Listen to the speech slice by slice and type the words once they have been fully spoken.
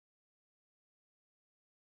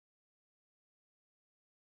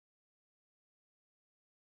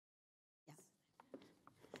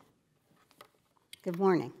Good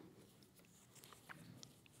morning.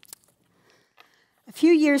 A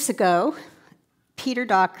few years ago, Peter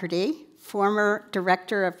Doherty, former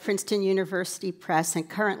director of Princeton University Press and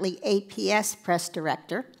currently APS Press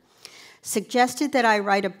director, suggested that I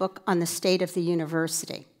write a book on the state of the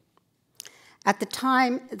university. At the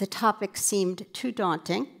time, the topic seemed too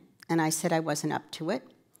daunting, and I said I wasn't up to it.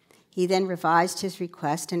 He then revised his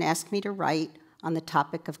request and asked me to write on the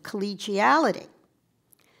topic of collegiality.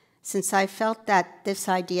 Since I felt that this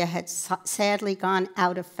idea had sadly gone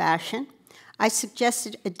out of fashion, I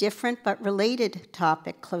suggested a different but related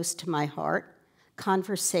topic close to my heart,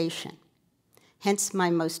 conversation. Hence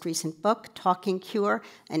my most recent book, Talking Cure,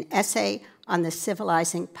 an essay on the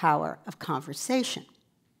civilizing power of conversation.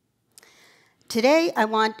 Today, I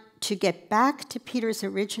want to get back to Peter's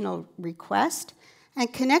original request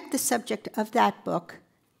and connect the subject of that book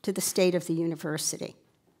to the state of the university.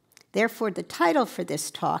 Therefore, the title for this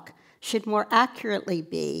talk should more accurately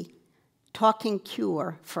be Talking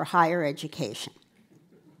Cure for Higher Education.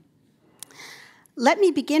 Let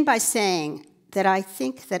me begin by saying that I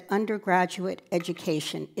think that undergraduate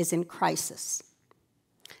education is in crisis,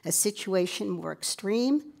 a situation more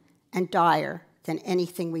extreme and dire than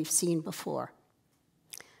anything we've seen before.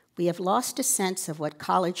 We have lost a sense of what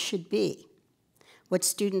college should be, what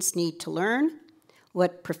students need to learn,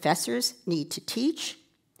 what professors need to teach,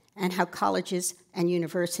 and how colleges and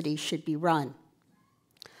universities should be run.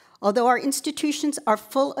 Although our institutions are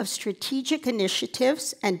full of strategic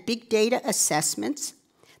initiatives and big data assessments,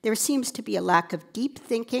 there seems to be a lack of deep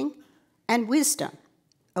thinking and wisdom,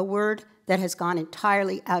 a word that has gone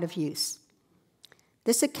entirely out of use.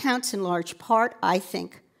 This accounts in large part, I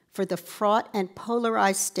think, for the fraught and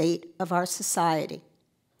polarized state of our society.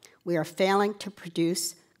 We are failing to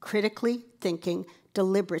produce critically thinking,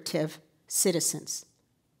 deliberative citizens.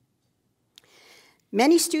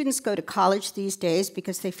 Many students go to college these days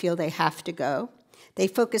because they feel they have to go. They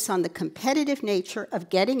focus on the competitive nature of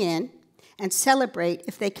getting in and celebrate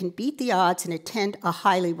if they can beat the odds and attend a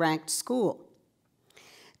highly ranked school.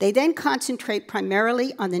 They then concentrate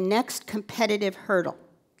primarily on the next competitive hurdle,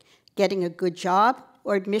 getting a good job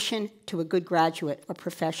or admission to a good graduate or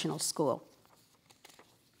professional school.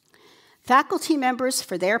 Faculty members,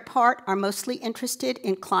 for their part, are mostly interested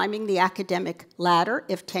in climbing the academic ladder,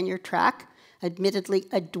 if tenure track, admittedly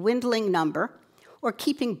a dwindling number, or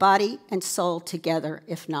keeping body and soul together,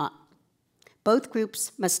 if not. Both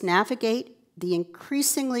groups must navigate the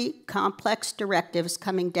increasingly complex directives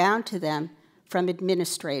coming down to them from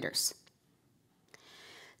administrators.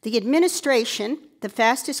 The administration, the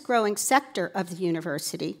fastest growing sector of the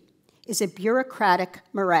university, is a bureaucratic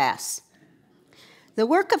morass. The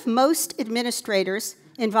work of most administrators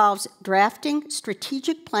involves drafting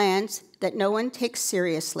strategic plans that no one takes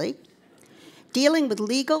seriously, dealing with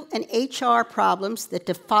legal and HR problems that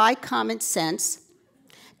defy common sense,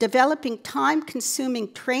 developing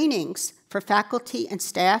time-consuming trainings for faculty and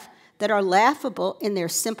staff that are laughable in their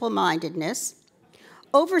simple-mindedness,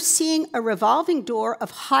 overseeing a revolving door of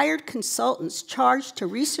hired consultants charged to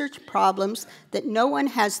research problems that no one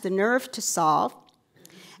has the nerve to solve,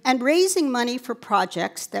 and raising money for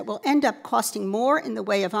projects that will end up costing more in the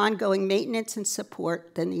way of ongoing maintenance and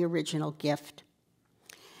support than the original gift.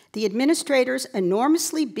 The administrators,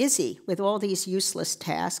 enormously busy with all these useless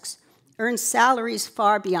tasks, earn salaries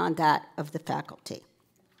far beyond that of the faculty.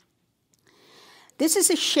 This is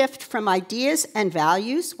a shift from ideas and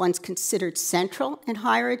values once considered central in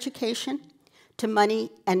higher education to money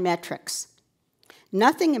and metrics.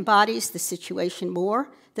 Nothing embodies the situation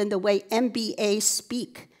more than the way MBA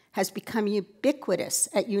speak has become ubiquitous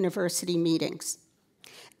at university meetings.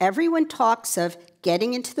 Everyone talks of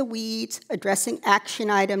getting into the weeds, addressing action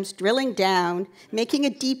items, drilling down, making a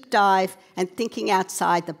deep dive, and thinking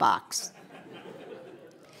outside the box.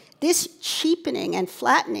 This cheapening and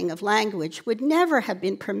flattening of language would never have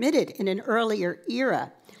been permitted in an earlier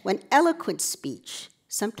era when eloquent speech,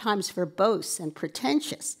 sometimes verbose and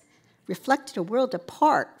pretentious, reflected a world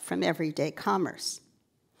apart from everyday commerce.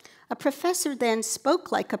 A professor then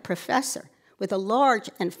spoke like a professor, with a large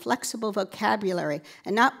and flexible vocabulary,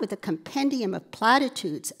 and not with a compendium of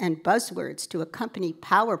platitudes and buzzwords to accompany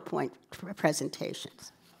PowerPoint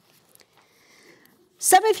presentations.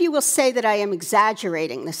 Some of you will say that I am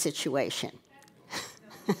exaggerating the situation.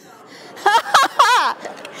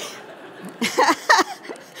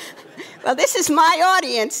 Well, this is my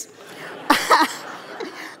audience.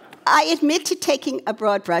 I admit to taking a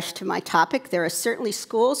broad brush to my topic. There are certainly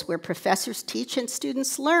schools where professors teach and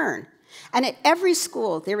students learn. And at every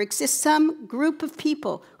school, there exists some group of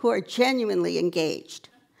people who are genuinely engaged.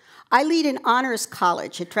 I lead an honors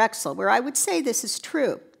college at Drexel, where I would say this is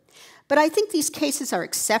true. But I think these cases are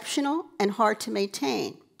exceptional and hard to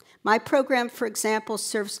maintain. My program, for example,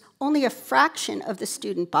 serves only a fraction of the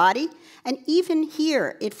student body, and even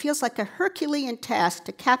here, it feels like a Herculean task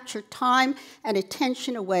to capture time and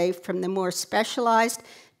attention away from the more specialized,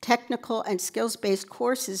 technical, and skills-based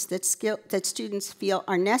courses that students feel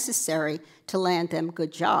are necessary to land them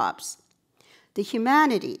good jobs. The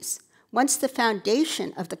humanities, once the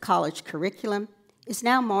foundation of the college curriculum, is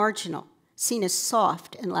now marginal, seen as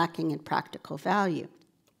soft and lacking in practical value.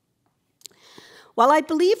 While I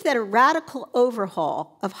believe that a radical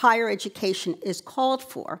overhaul of higher education is called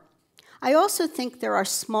for, I also think there are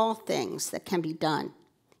small things that can be done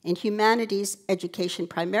in humanities education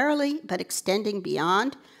primarily, but extending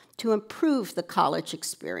beyond, to improve the college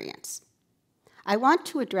experience. I want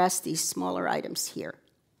to address these smaller items here.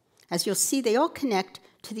 As you'll see, they all connect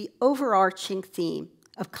to the overarching theme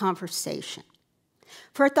of conversation.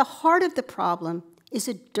 For at the heart of the problem is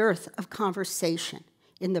a dearth of conversation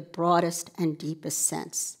in the broadest and deepest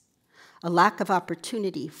sense, a lack of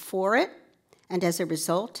opportunity for it, and as a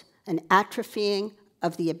result, an atrophying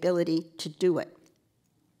of the ability to do it.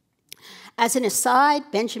 As an aside,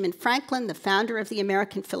 Benjamin Franklin, the founder of the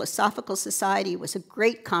American Philosophical Society, was a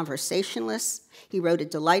great conversationalist. He wrote a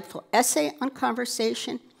delightful essay on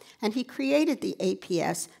conversation, and he created the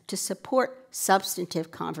APS to support substantive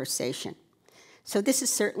conversation. So this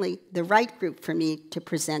is certainly the right group for me to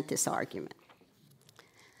present this argument.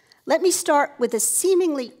 Let me start with a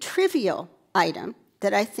seemingly trivial item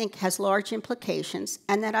that I think has large implications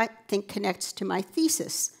and that I think connects to my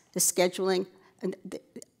thesis, the scheduling,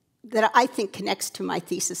 that I think connects to my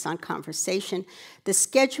thesis on conversation, the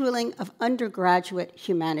scheduling of undergraduate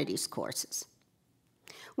humanities courses.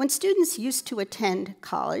 When students used to attend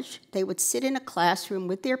college, they would sit in a classroom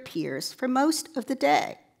with their peers for most of the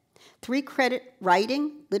day. 3-credit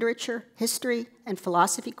writing, literature, history, and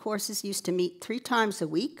philosophy courses used to meet 3 times a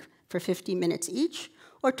week for 50 minutes each,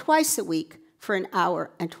 or twice a week for an hour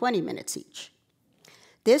and 20 minutes each.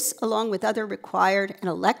 This, along with other required and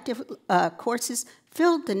elective courses,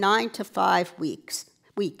 filled the 9 to 5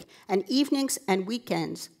 week, and evenings and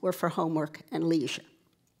weekends were for homework and leisure.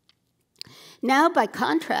 Now, by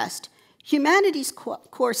contrast, humanities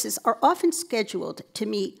courses are often scheduled to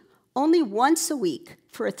meet only once a week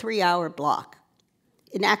for a 3-hour block.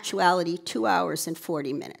 In actuality, 2 hours and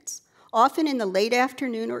 40 minutes, often in the late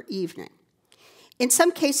afternoon or evening. In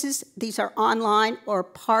some cases, these are online or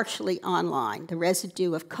partially online, the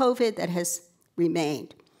residue of COVID that has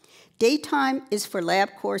remained. Daytime is for lab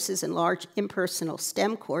courses and large impersonal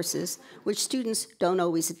STEM courses, which students don't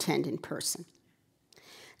always attend in person.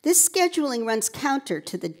 This scheduling runs counter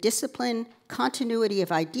to the discipline, continuity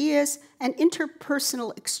of ideas, and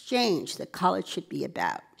interpersonal exchange that college should be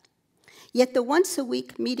about. Yet the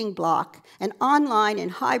once-a-week meeting block and online and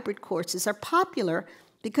hybrid courses are popular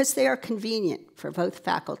because they are convenient for both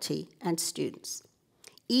faculty and students.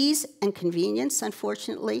 Ease and convenience,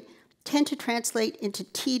 unfortunately, tend to translate into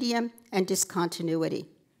tedium and discontinuity.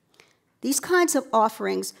 These kinds of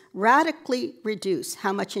offerings radically reduce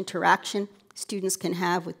how much interaction students can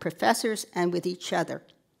have with professors and with each other.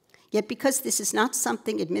 Yet because this is not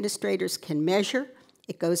something administrators can measure,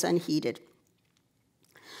 it goes unheeded.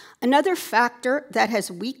 Another factor that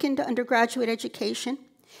has weakened undergraduate education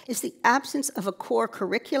is the absence of a core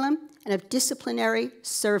curriculum and of disciplinary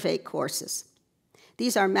survey courses.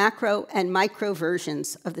 These are macro and micro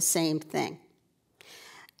versions of the same thing.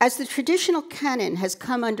 As the traditional canon has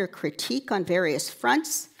come under critique on various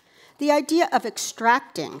fronts, the idea of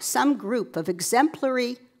extracting some group of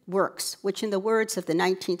exemplary works, which in the words of the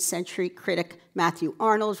 19th century critic Matthew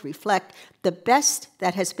Arnold reflect the best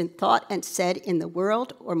that has been thought and said in the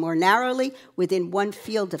world, or more narrowly, within one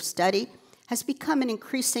field of study, has become an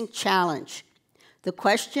increasing challenge. The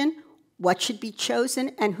question, what should be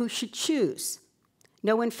chosen and who should choose?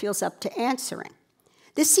 No one feels up to answering.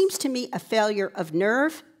 This seems to me a failure of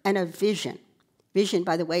nerve and of vision. Vision,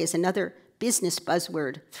 by the way, is another business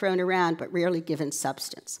buzzword thrown around but rarely given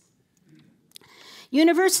substance.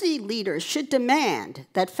 University leaders should demand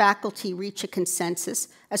that faculty reach a consensus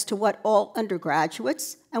as to what all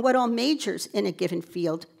undergraduates and what all majors in a given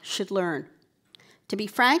field should learn. To be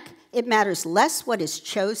frank, it matters less what is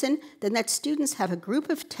chosen than that students have a group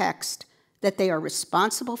of texts that they are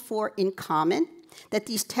responsible for in common, that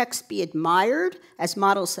these texts be admired as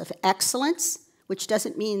models of excellence, which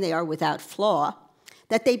doesn't mean they are without flaw,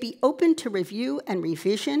 that they be open to review and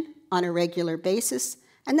revision on a regular basis,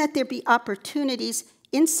 and that there be opportunities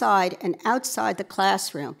inside and outside the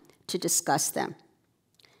classroom to discuss them.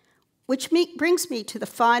 Which brings me to the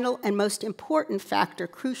final and most important factor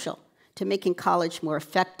crucial to making college more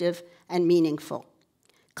effective and meaningful: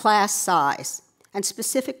 class size, and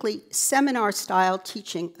specifically seminar-style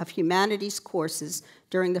teaching of humanities courses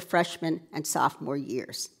during the freshman and sophomore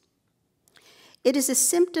years. It is a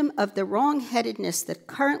symptom of the wrong-headedness that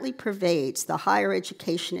currently pervades the higher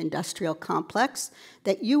education industrial complex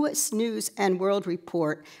that U.S. News and World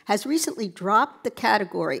Report has recently dropped the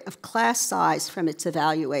category of class size from its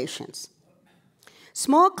evaluations.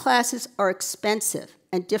 Small classes are expensive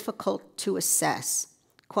and difficult to assess,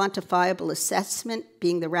 quantifiable assessment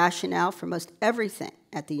being the rationale for most everything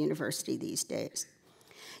at the university these days.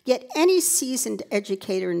 Yet any seasoned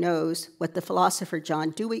educator knows what the philosopher John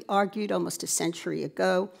Dewey argued almost a century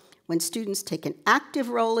ago: when students take an active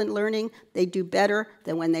role in learning, they do better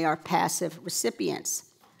than when they are passive recipients.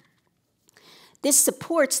 This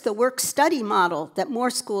supports the work-study model that more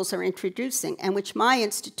schools are introducing and which my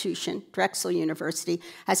institution, Drexel University,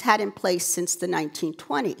 has had in place since the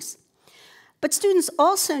 1920s. But students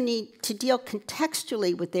also need to deal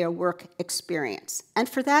contextually with their work experience, and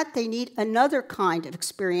for that they need another kind of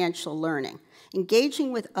experiential learning,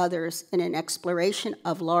 engaging with others in an exploration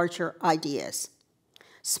of larger ideas.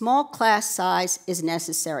 Small class size is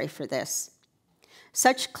necessary for this.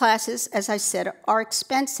 Such classes, as I said, are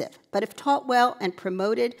expensive, but if taught well and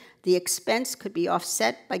promoted, the expense could be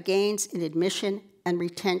offset by gains in admission and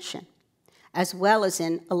retention, as well as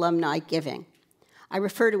in alumni giving. I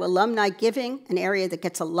refer to alumni giving, an area that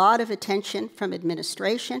gets a lot of attention from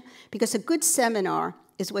administration, because a good seminar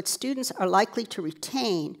is what students are likely to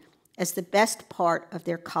retain as the best part of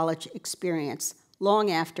their college experience long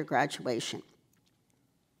after graduation.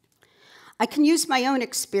 I can use my own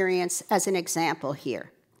experience as an example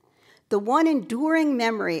here. The one enduring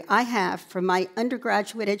memory I have from my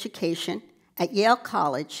undergraduate education at Yale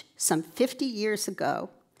College some 50 years ago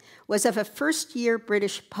was of a first-year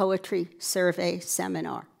British poetry survey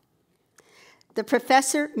seminar. The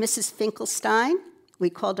professor, Mrs. Finkelstein, we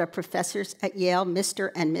called our professors at Yale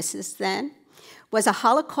Mr. and Mrs. then, was a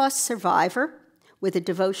Holocaust survivor with a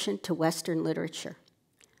devotion to Western literature.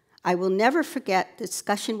 I will never forget the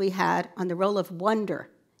discussion we had on the role of wonder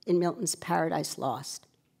in Milton's Paradise Lost.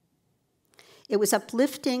 It was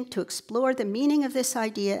uplifting to explore the meaning of this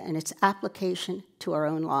idea and its application to our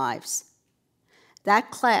own lives.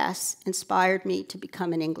 That class inspired me to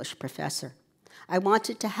become an English professor. I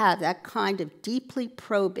wanted to have that kind of deeply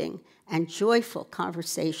probing and joyful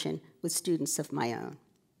conversation with students of my own.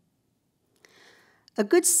 A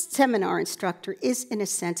good seminar instructor is, in a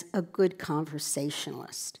sense, a good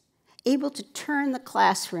conversationalist, able to turn the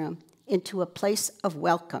classroom into a place of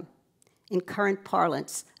welcome, in current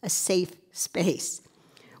parlance, a safe space,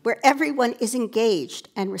 where everyone is engaged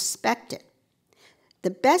and respected. The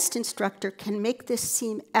best instructor can make this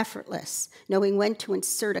seem effortless, knowing when to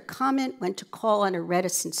insert a comment, when to call on a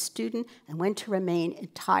reticent student, and when to remain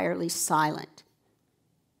entirely silent.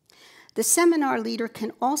 The seminar leader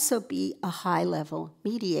can also be a high-level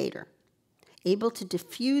mediator, able to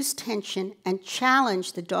diffuse tension and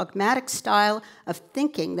challenge the dogmatic style of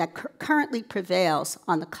thinking that currently prevails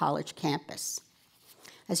on the college campus.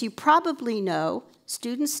 As you probably know,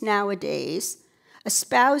 students nowadays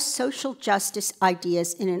espouse social justice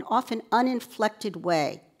ideas in an often uninflected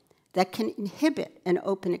way that can inhibit an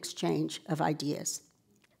open exchange of ideas.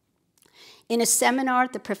 In a seminar,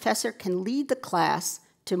 the professor can lead the class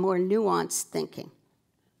to more nuanced thinking.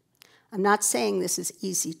 I'm not saying this is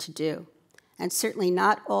easy to do, and certainly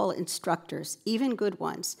not all instructors, even good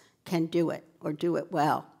ones, can do it or do it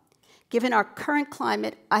well. Given our current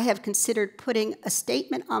climate, I have considered putting a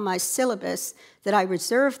statement on my syllabus that I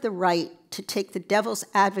reserve the right to take the devil's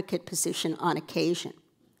advocate position on occasion.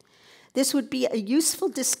 This would be a useful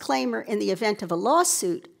disclaimer in the event of a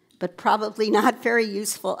lawsuit, but probably not very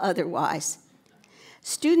useful otherwise.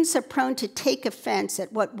 Students are prone to take offense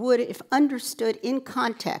at what would, if understood in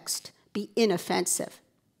context, be inoffensive.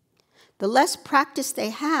 The less practice they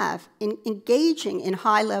have in engaging in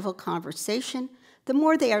high-level conversation, the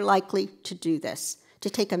more they are likely to do this, to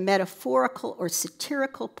take a metaphorical or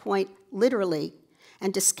satirical point literally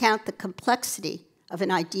and discount the complexity of an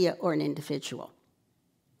idea or an individual.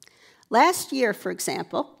 Last year, for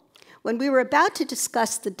example, when we were about to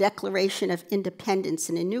discuss the Declaration of Independence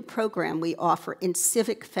in a new program we offer in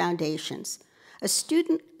civic foundations, a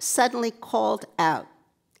student suddenly called out,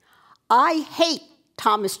 "I hate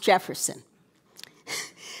Thomas Jefferson."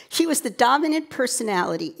 She was the dominant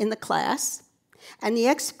personality in the class, and the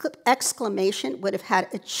exclamation would have had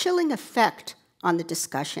a chilling effect on the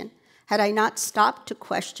discussion had I not stopped to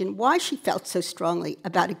question why she felt so strongly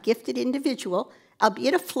about a gifted individual,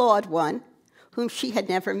 albeit a flawed one, whom she had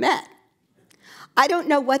never met. I don't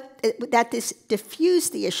know that this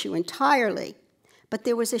diffused the issue entirely, but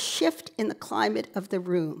there was a shift in the climate of the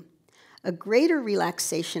room, a greater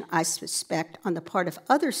relaxation, I suspect, on the part of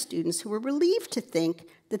other students who were relieved to think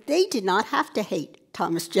that they did not have to hate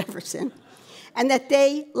Thomas Jefferson, and that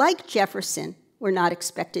they, like Jefferson, were not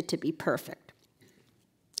expected to be perfect.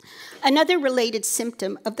 Another related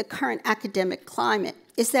symptom of the current academic climate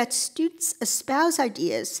is that students espouse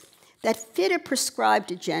ideas that fit a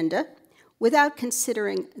prescribed agenda without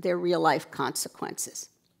considering their real-life consequences.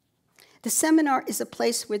 The seminar is a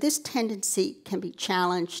place where this tendency can be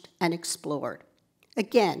challenged and explored.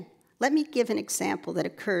 Again, let me give an example that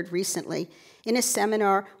occurred recently in a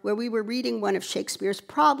seminar where we were reading one of Shakespeare's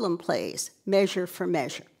problem plays, Measure for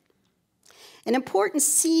Measure. An important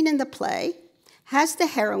scene in the play has the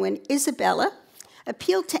heroine, Isabella,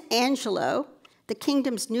 appeal to Angelo, the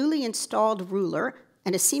kingdom's newly installed ruler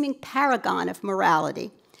and a seeming paragon of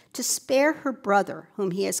morality, to spare her brother,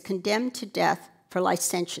 whom he has condemned to death for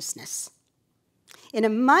licentiousness. In a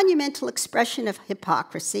monumental expression of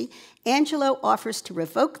hypocrisy, Angelo offers to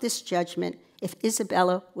revoke this judgment if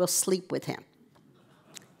Isabella will sleep with him.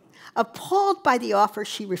 Appalled by the offer,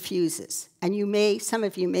 she refuses, and some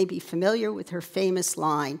of you may be familiar with her famous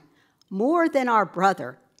line, "More than our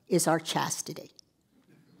brother is our chastity."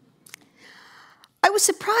 I was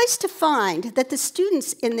surprised to find that the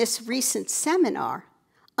students in this recent seminar,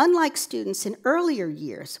 unlike students in earlier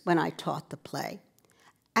years when I taught the play,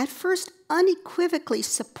 at first unequivocally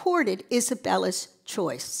supported Isabella's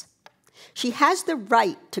choice. She has the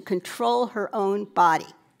right to control her own body,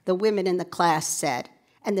 the women in the class said,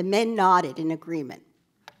 and the men nodded in agreement.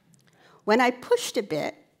 When I pushed a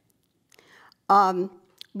bit,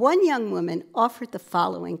 one young woman offered the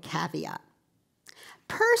following caveat.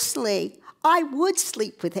 "Personally, I would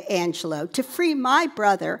sleep with Angelo to free my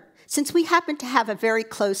brother, since we happen to have a very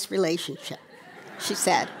close relationship," she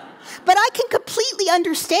said. "But I can completely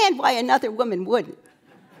understand why another woman wouldn't."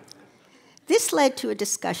 This led to a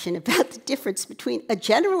discussion about the difference between a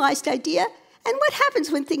generalized idea and what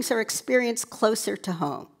happens when things are experienced closer to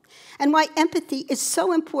home, and why empathy is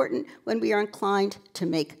so important when we are inclined to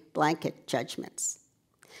make blanket judgments.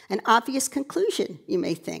 An obvious conclusion, you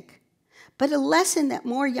may think, but a lesson that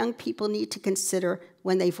more young people need to consider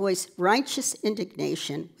when they voice righteous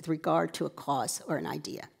indignation with regard to a cause or an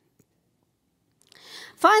idea.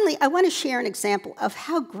 Finally, I want to share an example of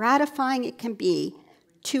how gratifying it can be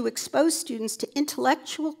to expose students to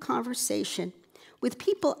intellectual conversation with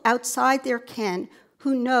people outside their ken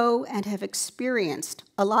who know and have experienced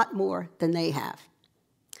a lot more than they have.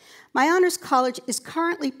 My honors college is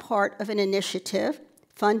currently part of an initiative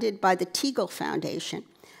funded by the Teagle Foundation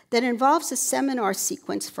that involves a seminar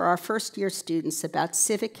sequence for our first-year students about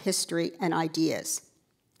civic history and ideas.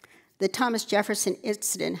 The Thomas Jefferson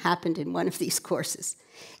incident happened in one of these courses.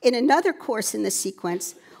 In another course in the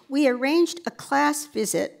sequence, we arranged a class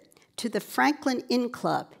visit to the Franklin Inn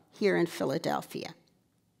Club here in Philadelphia.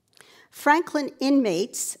 Franklin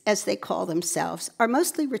inmates, as they call themselves, are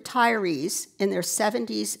mostly retirees in their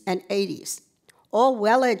 70s and 80s, all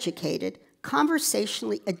well-educated,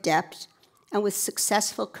 conversationally adept, and with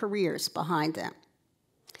successful careers behind them.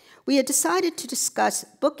 We had decided to discuss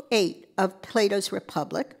Book 8 of Plato's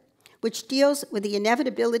Republic, which deals with the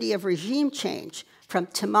inevitability of regime change from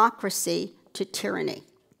democracy to tyranny.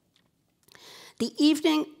 The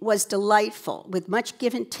evening was delightful, with much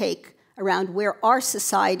give and take around where our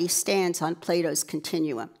society stands on Plato's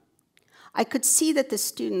continuum. I could see that the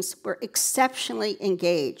students were exceptionally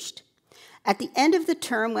engaged. At the end of the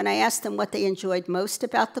term, when I asked them what they enjoyed most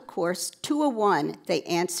about the course, 201, they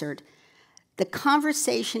answered, "The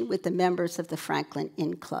conversation with the members of the Franklin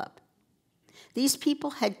Inn Club." These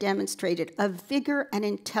people had demonstrated a vigor and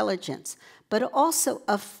intelligence, but also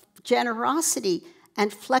a generosity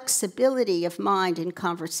and flexibility of mind in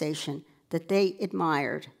conversation that they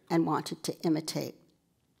admired and wanted to imitate.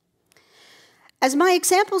 As my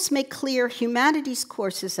examples make clear, humanities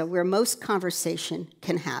courses are where most conversation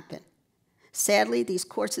can happen. Sadly, these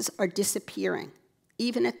courses are disappearing,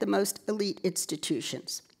 even at the most elite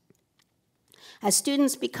institutions. As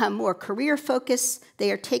students become more career-focused,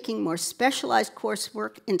 they are taking more specialized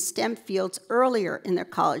coursework in STEM fields earlier in their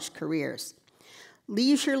college careers.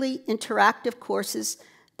 Leisurely, interactive courses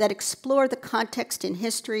that explore the context and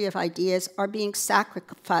history of ideas are being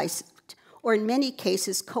sacrificed, or in many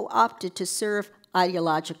cases, co-opted to serve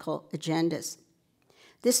ideological agendas.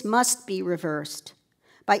 This must be reversed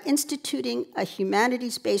by instituting a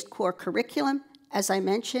humanities-based core curriculum, as I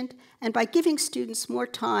mentioned, and by giving students more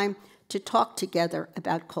time to talk together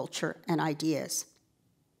about culture and ideas.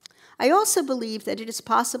 I also believe that it is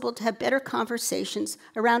possible to have better conversations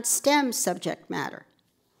around STEM subject matter.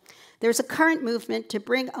 There's a current movement to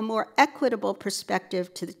bring a more equitable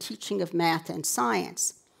perspective to the teaching of math and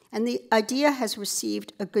science, and the idea has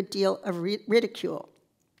received a good deal of ridicule.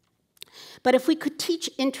 But if we could teach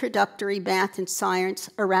introductory math and science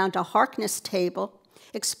around a Harkness table,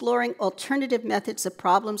 exploring alternative methods of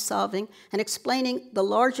problem solving and explaining the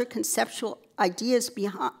larger conceptual ideas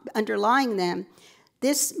underlying them,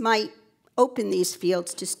 this might open these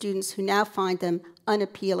fields to students who now find them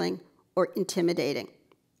unappealing or intimidating.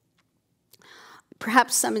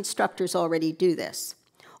 Perhaps some instructors already do this.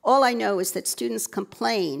 All I know is that students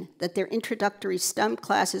complain that their introductory STEM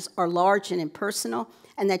classes are large and impersonal,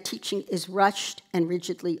 and that teaching is rushed and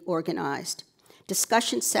rigidly organized.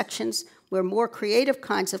 Discussion sections where more creative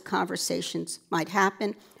kinds of conversations might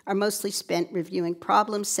happen are mostly spent reviewing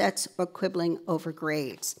problem sets or quibbling over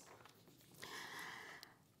grades.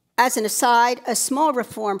 As an aside, a small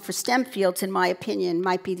reform for STEM fields, in my opinion,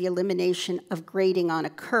 might be the elimination of grading on a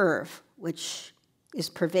curve, which is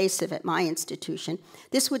pervasive at my institution.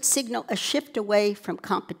 This would signal a shift away from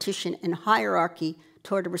competition and hierarchy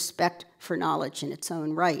toward a respect for knowledge in its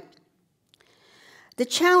own right. The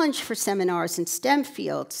challenge for seminars in STEM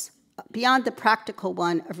fields, beyond the practical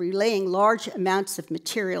one of relaying large amounts of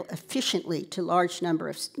material efficiently to large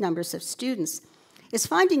numbers of students, is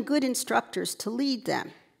finding good instructors to lead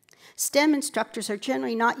them. STEM instructors are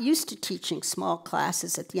generally not used to teaching small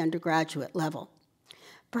classes at the undergraduate level.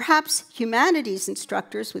 Perhaps humanities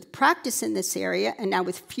instructors with practice in this area and now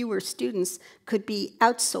with fewer students could be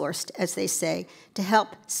outsourced, as they say, to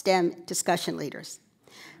help STEM discussion leaders.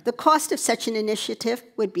 The cost of such an initiative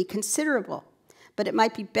would be considerable, but it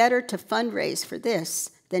might be better to fundraise for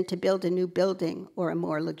this than to build a new building or a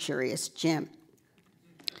more luxurious gym.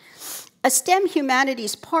 A STEM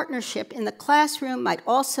humanities partnership in the classroom might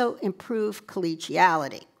also improve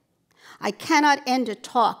collegiality. I cannot end a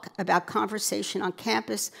talk about conversation on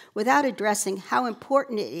campus without addressing how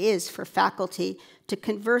important it is for faculty to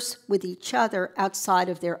converse with each other outside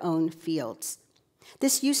of their own fields.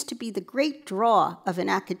 This used to be the great draw of an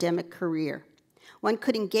academic career. One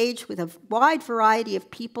could engage with a wide variety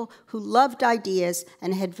of people who loved ideas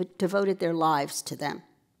and had devoted their lives to them.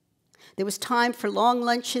 There was time for long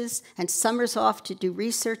lunches and summers off to do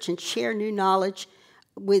research and share new knowledge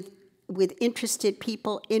with interested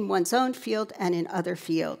people in one's own field and in other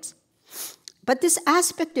fields. But this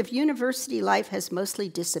aspect of university life has mostly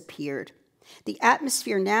disappeared. The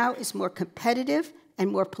atmosphere now is more competitive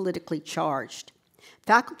and more politically charged.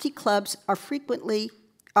 Faculty clubs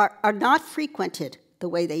are not frequented the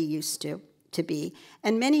way they used to be,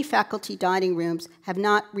 and many faculty dining rooms have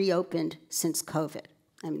not reopened since COVID.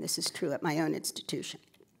 I mean, this is true at my own institution.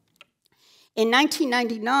 In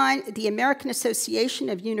 1999, the American Association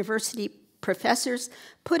of University Professors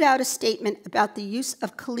put out a statement about the use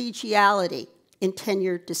of collegiality in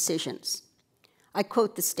tenure decisions. I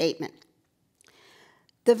quote the statement: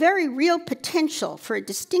 "The very real potential for a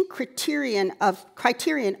distinct criterion of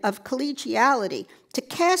collegiality to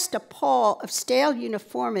cast a pall of stale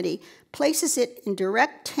uniformity places it in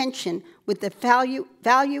direct tension with the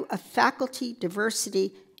value of faculty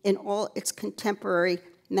diversity in all its contemporary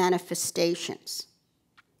manifestations."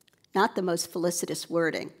 Not the most felicitous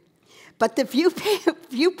wording, but the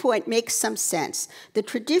viewpoint makes some sense. The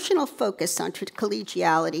traditional focus on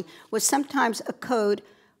collegiality was sometimes a code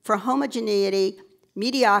for homogeneity,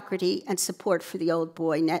 mediocrity, and support for the old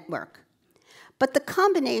boy network. But the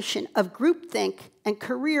combination of groupthink and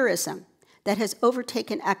careerism that has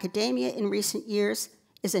overtaken academia in recent years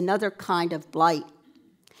is another kind of blight.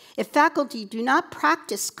 If faculty do not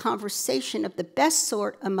practice conversation of the best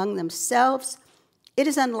sort among themselves, it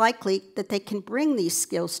is unlikely that they can bring these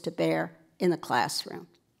skills to bear in the classroom.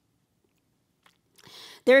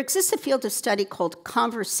 There exists a field of study called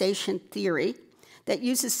conversation theory that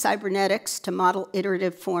uses cybernetics to model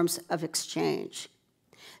iterative forms of exchange.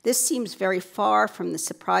 This seems very far from the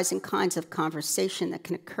surprising kinds of conversation that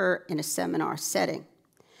can occur in a seminar setting.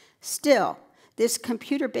 Still, this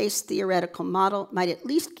computer-based theoretical model might at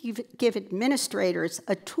least give administrators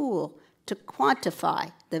a tool to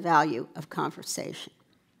quantify the value of conversation.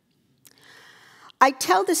 I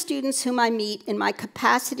tell the students whom I meet in my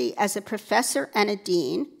capacity as a professor and a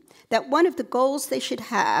dean that one of the goals they should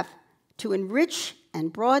have to enrich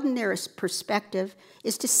and broaden their perspective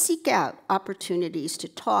is to seek out opportunities to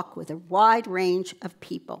talk with a wide range of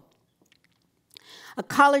people. A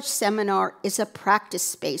college seminar is a practice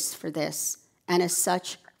space for this, and as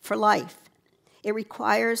such, for life. It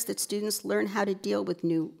requires that students learn how to deal with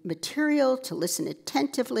new material, to listen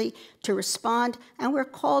attentively, to respond, and we're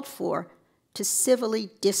called for to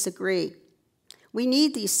civilly disagree. We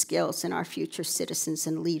need these skills in our future citizens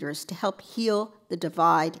and leaders to help heal the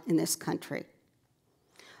divide in this country.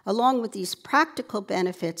 Along with these practical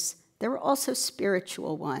benefits, there are also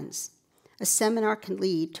spiritual ones. A seminar can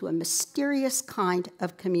lead to a mysterious kind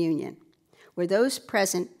of communion, where those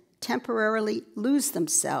present temporarily lose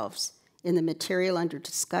themselves in the material under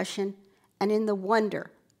discussion and in the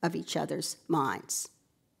wonder of each other's minds.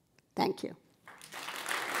 Thank you.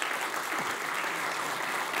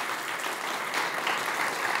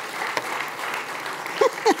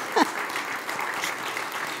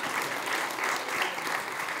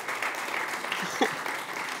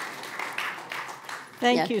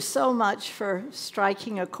 Thank you so much for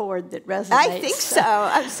striking a chord that resonates. I think so.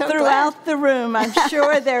 I'm so throughout the room. I'm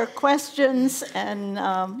sure there are questions and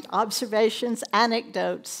observations,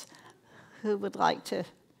 anecdotes. Who would like to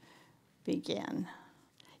begin?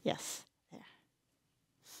 Yes. There.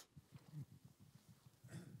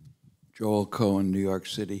 Joel Cohen, New York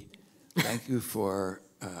City. Thank you for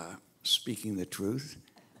speaking the truth.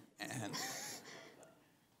 And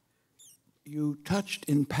you touched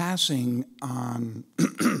in passing on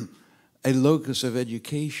a locus of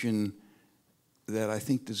education that I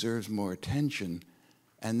think deserves more attention,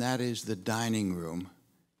 and that is the dining room.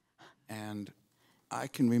 And I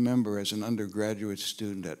can remember as an undergraduate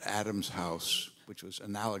student at Adams House, which was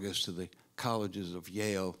analogous to the colleges of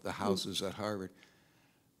Yale, the houses at Harvard,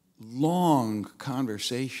 long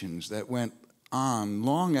conversations that went on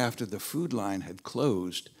long after the food line had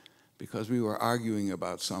closed because we were arguing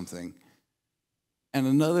about something. And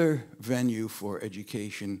another venue for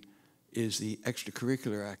education is the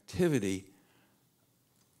extracurricular activity.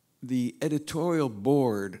 The editorial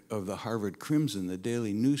board of the Harvard Crimson, the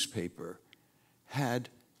daily newspaper, had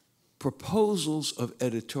proposals of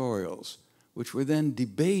editorials which were then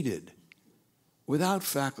debated without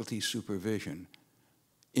faculty supervision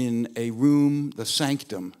in a room, the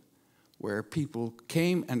sanctum, where people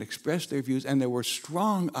came and expressed their views, and there were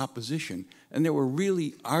strong opposition, and there were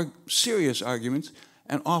really serious arguments,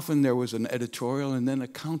 and often there was an editorial and then a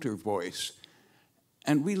counter voice.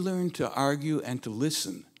 And we learned to argue and to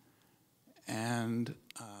listen. And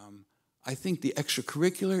I think the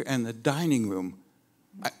extracurricular and the dining room,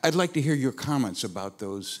 I'd like to hear your comments about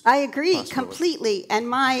those. I agree completely. And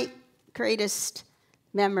my greatest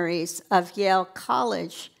memories of Yale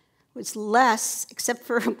College was less, except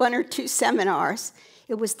for one or two seminars,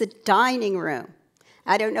 it was the dining room.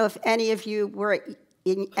 I don't know if any of you were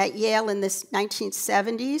at Yale in the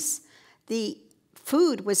 1970s. The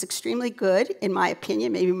food was extremely good, in my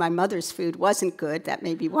opinion. Maybe my mother's food wasn't good. That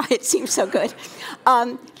may be why it seemed so good.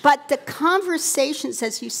 But the conversations,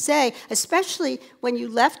 as you say, especially when you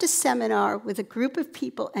left a seminar with a group of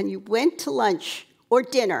people and you went to lunch or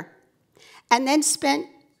dinner, and then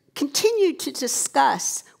continued to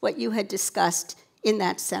discuss what you had discussed in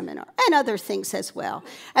that seminar, and other things as well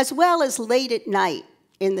as late at night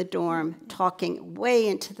in the dorm, talking way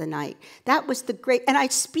into the night. That was the great, and I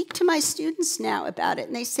speak to my students now about it,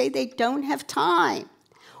 and they say they don't have time,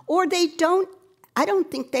 or I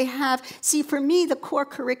don't think they have. See, for me, the core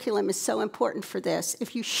curriculum is so important for this.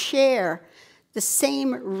 If you share the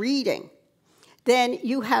same reading, then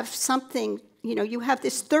you have something, you have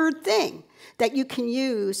this third thing that you can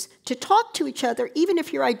use to talk to each other. Even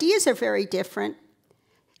if your ideas are very different,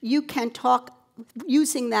 you can talk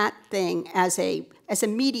using that thing as a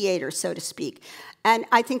mediator, so to speak. And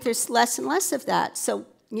I think there's less and less of that. So,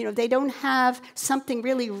 they don't have something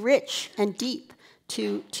really rich and deep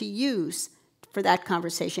to use for that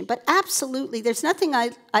conversation. But absolutely, there's nothing,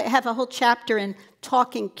 I have a whole chapter in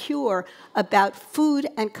Talking Cure about food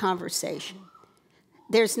and conversation.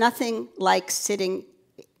 There's nothing like sitting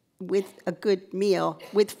with a good meal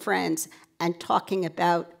with friends and talking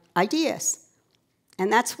about ideas.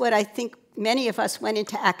 And that's what I think many of us went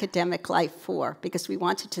into academic life for, because we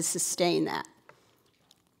wanted to sustain that.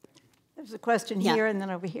 There's a question here and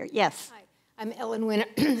then over here. Yes. Hi, I'm Ellen Winter,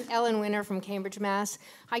 Ellen Winter from Cambridge, Mass.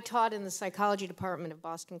 I taught in the psychology department of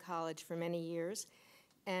Boston College for many years,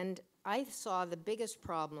 and I saw the biggest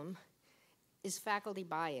problem is faculty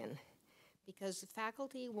buy-in, because the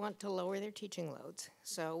faculty want to lower their teaching loads.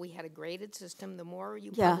 So we had a graded system. The more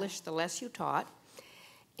you published, the less you taught.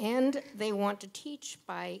 And they want to teach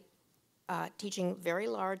by teaching very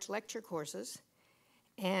large lecture courses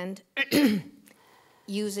and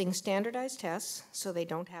using standardized tests so they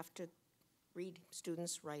don't have to read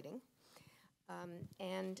students' writing,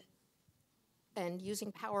 and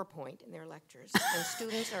using PowerPoint in their lectures. And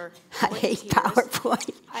students are I hate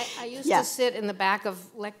PowerPoint. I used to sit in the back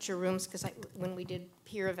of lecture rooms because when we did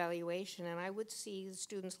peer evaluation, and I would see the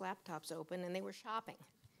students' laptops open and they were shopping.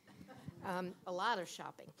 A lot of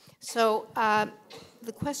shopping. So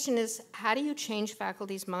the question is, how do you change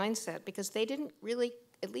faculty's mindset? Because they didn't really,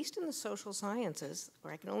 at least in the social sciences,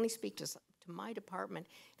 or I can only speak to my department,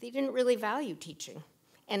 they didn't really value teaching.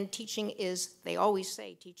 And teaching is, they always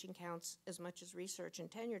say, teaching counts as much as research and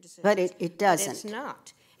tenure decisions. But it doesn't. But it's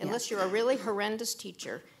not. Unless you're a really horrendous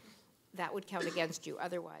teacher, that would count against you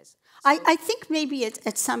otherwise. So I think maybe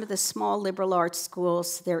at some of the small liberal arts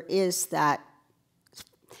schools, there is that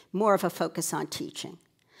more of a focus on teaching.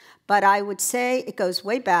 But I would say it goes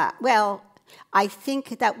way back. Well, I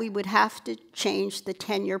think that we would have to change the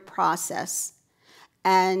tenure process,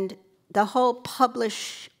 and the whole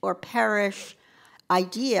publish or perish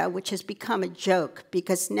idea, which has become a joke,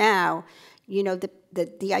 because now, you know,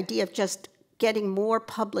 the idea of just getting more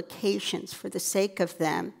publications for the sake of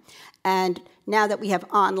them, and now that we have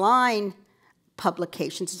online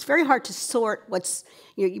publications, it's very hard to sort what's,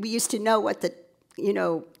 you know, we used to know what the, you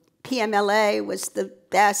know, PMLA was the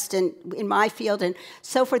best and in my field and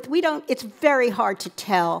so forth. It's very hard to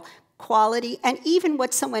tell quality, and even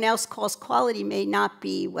what someone else calls quality may not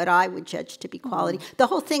be what I would judge to be quality. The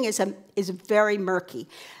whole thing is very murky.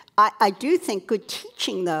 I do think good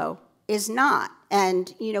teaching, though, is not.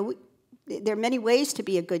 And, you know, there are many ways to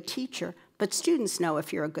be a good teacher, but students know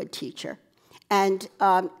if you're a good teacher. And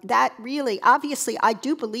that really, obviously, I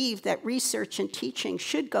do believe that research and teaching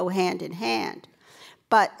should go hand in hand.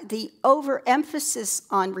 But the overemphasis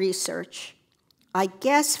on research, I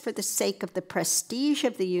guess for the sake of the prestige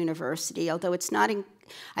of the university, although it's not,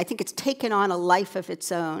 I think it's taken on a life of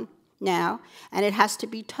its own now, and it has to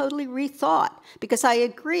be totally rethought. Because I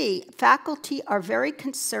agree, faculty are very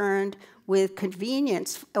concerned with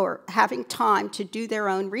convenience or having time to do their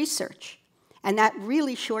own research. And that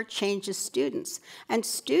really shortchanges students. And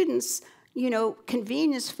students, you know,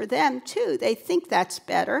 convenience for them too. They think that's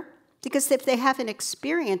better, because if they haven't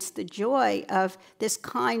experienced the joy of this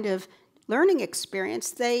kind of learning experience,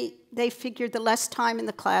 they figure the less time in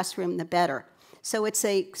the classroom, the better. So it's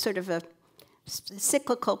a sort of a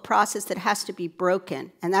cyclical process that has to be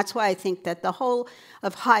broken. And that's why I think that the whole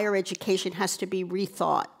of higher education has to be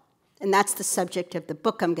rethought. And that's the subject of the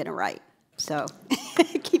book I'm going to write. So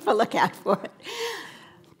keep a lookout for it.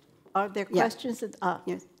 Are there questions?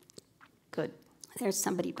 Yes. Good. There's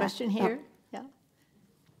somebody back. Question here? Yeah.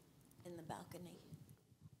 In the balcony.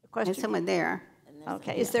 Question? There's someone there.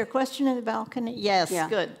 Okay. Is there a question in the balcony? Yes. Yeah.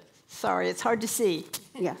 Good. Sorry, it's hard to see.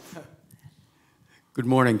 Yeah. Good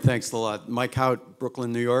morning. Thanks a lot. Mike Hout,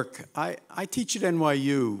 Brooklyn, New York. I teach at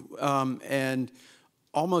NYU and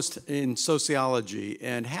almost in sociology,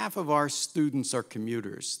 and half of our students are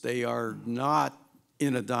commuters. They are not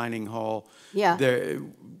in a dining hall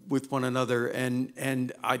with one another,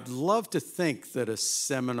 and I'd love to think that a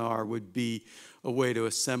seminar would be a way to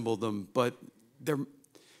assemble them, but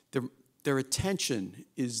their attention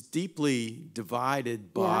is deeply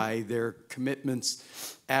divided by their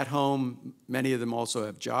commitments at home. Many of them also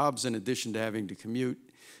have jobs in addition to having to commute.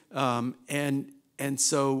 And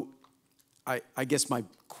so I guess my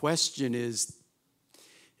question is,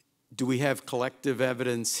 do we have collective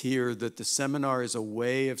evidence here that the seminar is a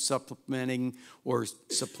way of supplementing or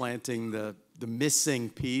supplanting the missing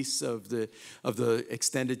piece of the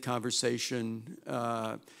extended conversation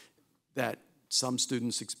that some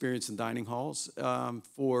students experience in dining halls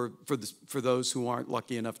for those who aren't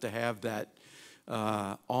lucky enough to have that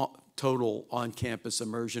total on-campus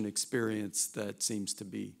immersion experience that seems to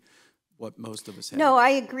be what most of us have? No, I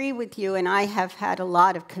agree with you, and I have had a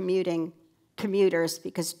lot of commuters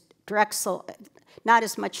because Drexel, not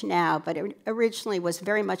as much now, but it originally was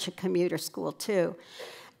very much a commuter school too.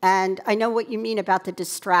 And I know what you mean about the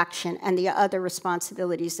distraction and the other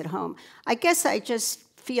responsibilities at home. I guess I just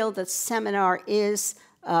feel the seminar is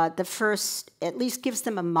the first, at least gives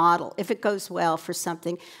them a model, if it goes well, for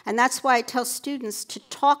something. And that's why I tell students to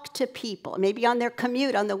talk to people, maybe on their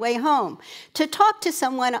commute, on the way home, to talk to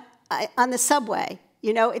someone on the subway.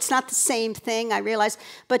 You know, it's not the same thing, I realize,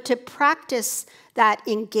 but to practice that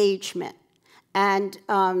engagement. And,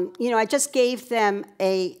 you know, I just gave them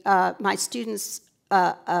my students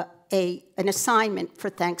an assignment for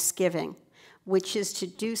Thanksgiving, which is to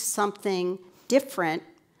do something different.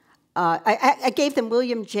 I gave them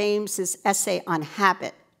William James's essay on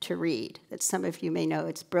habit to read, that some of you may know.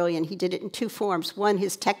 It's brilliant. He did it in two forms, one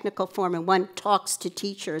his technical form and one talks to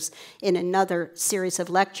teachers in another series of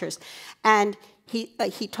lectures. And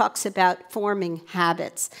he talks about forming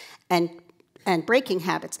habits and breaking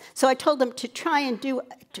habits. So I told them to try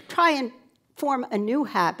and form a new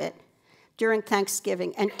habit during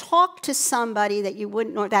Thanksgiving and talk to somebody that you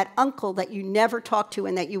wouldn't know, that uncle that you never talk to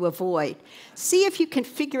and that you avoid. See if you can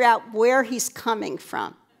figure out where he's coming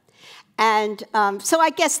from. And so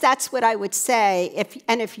I guess that's what I would say.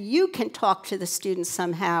 If you can talk to the students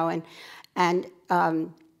somehow and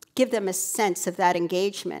give them a sense of that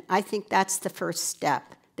engagement, I think that's the first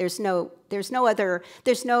step. There's no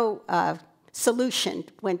solution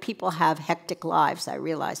when people have hectic lives. I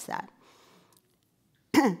realize that.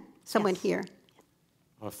 Someone Yes. here.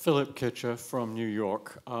 Philip Kitcher from New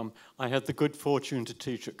York. I had the good fortune to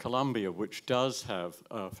teach at Columbia, which does have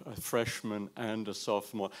a freshman and a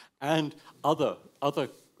sophomore, and other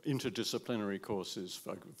interdisciplinary courses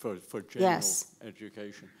for general Yes.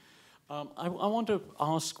 education. I want to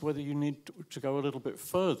ask whether you need to go a little bit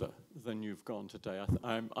further than you've gone today.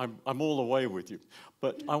 I'm all the way with you,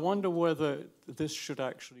 but I wonder whether this should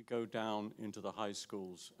actually go down into the high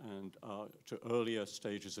schools and to earlier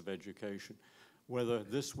stages of education, whether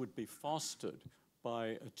this would be fostered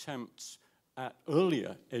by attempts at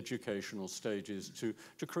earlier educational stages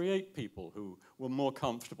to create people who were more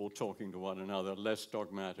comfortable talking to one another, less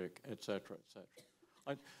dogmatic, et cetera, et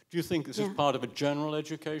cetera. Do you think this is part of a general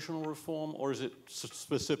educational reform, or is it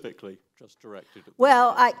specifically just directed at?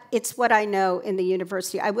 Well, it's what I know in the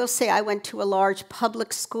university. I will say I went to a large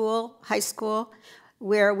public school, high school,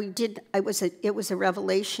 where it was a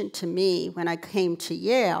revelation to me when I came to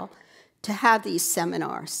Yale to have these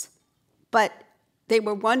seminars. But they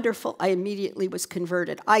were wonderful. I immediately was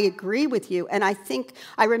converted. I agree with you, and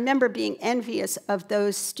I remember being envious of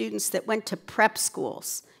those students that went to prep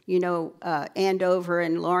schools, Andover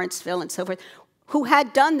and Lawrenceville and so forth, who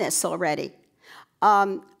had done this already.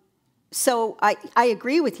 So I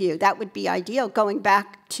agree with you. That would be ideal, going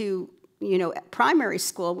back to, primary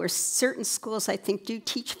school, where certain schools, I think, do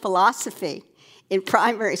teach philosophy in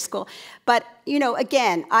primary school. But,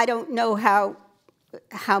 again, I don't know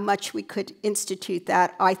how much we could institute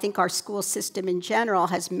that. I think our school system in general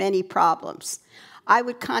has many problems. I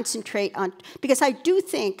would concentrate on, because I do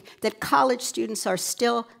think that college students are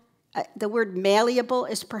still, the word malleable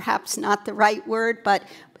is perhaps not the right word, but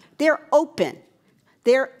they're open.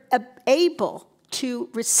 They're able to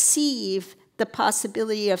receive the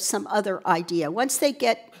possibility of some other idea. Once they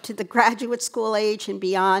get to the graduate school age and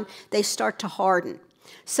beyond, they start to harden.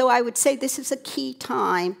 So I would say this is a key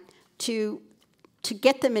time to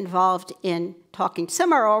get them involved in talking.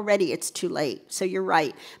 Some are already, it's too late, so you're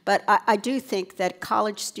right. But I do think that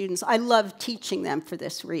college students, I love teaching them for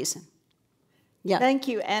this reason. Yeah. Thank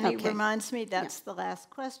you. And it Okay. reminds me that's the last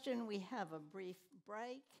question. We have a brief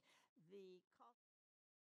break.